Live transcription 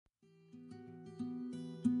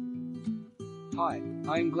Hi,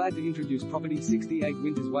 I am glad to introduce property 68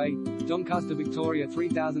 Winters Way, Doncaster, Victoria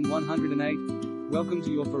 3108. Welcome to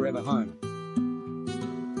your forever home.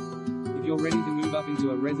 If you're ready to move up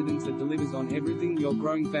into a residence that delivers on everything your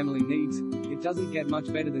growing family needs, it doesn't get much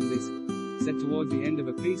better than this. Set towards the end of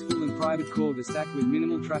a peaceful and private cul-de-sac with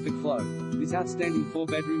minimal traffic flow, this outstanding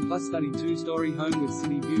 4-bedroom plus study 2-story home with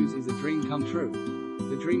city views is a dream come true.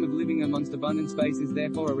 The dream of living amongst abundant space is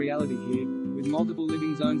therefore a reality here, with multiple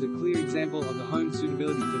living zones, a clear example of the home's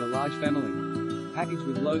suitability for the large family. Packaged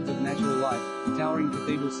with loads of natural light, towering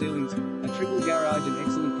cathedral ceilings, a triple garage and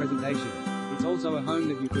excellent presentation, it's also a home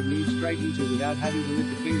that you could move straight into without having to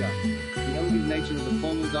lift a finger. The elegant nature of the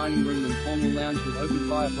formal dining room and formal lounge with open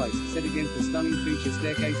fireplace set against the stunning feature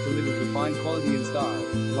staircase delivers refined quality and style,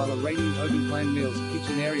 while a radiant open-plan meals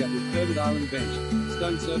kitchen area with curved island bench,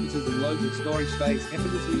 stone surfaces and loads of storage space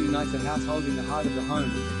effortlessly unites a household in the heart of the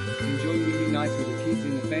home. Enjoy movie nights with the kids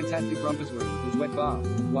in the fantastic rumpus room with wet bath,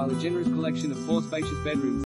 while a generous collection of 4 spacious bedrooms